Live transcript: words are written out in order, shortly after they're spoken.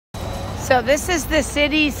So this is the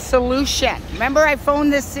city's solution. Remember I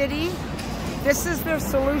phoned the city? This is their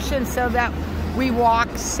solution so that we walk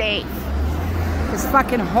safe. This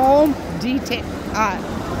fucking Home Depot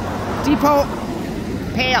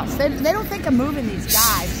pails. They don't think of moving these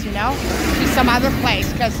guys, you know, to some other place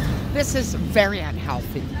because this is very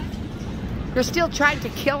unhealthy. They're still trying to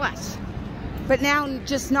kill us, but now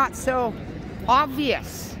just not so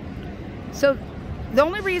obvious. So the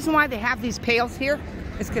only reason why they have these pails here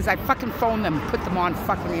is because I fucking phoned them and put them on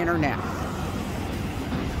fucking internet.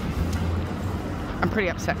 I'm pretty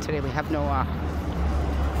upset today. We have no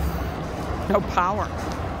power.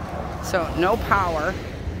 So no power.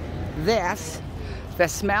 The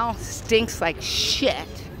smell stinks like shit.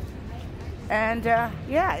 And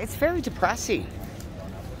yeah, it's very depressing.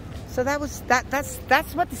 So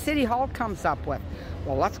that's what the city hall comes up with.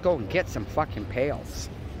 Well, let's go and get some fucking pails.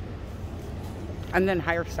 And then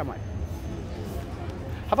hire someone.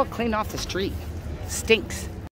 How about clean off the street? Stinks.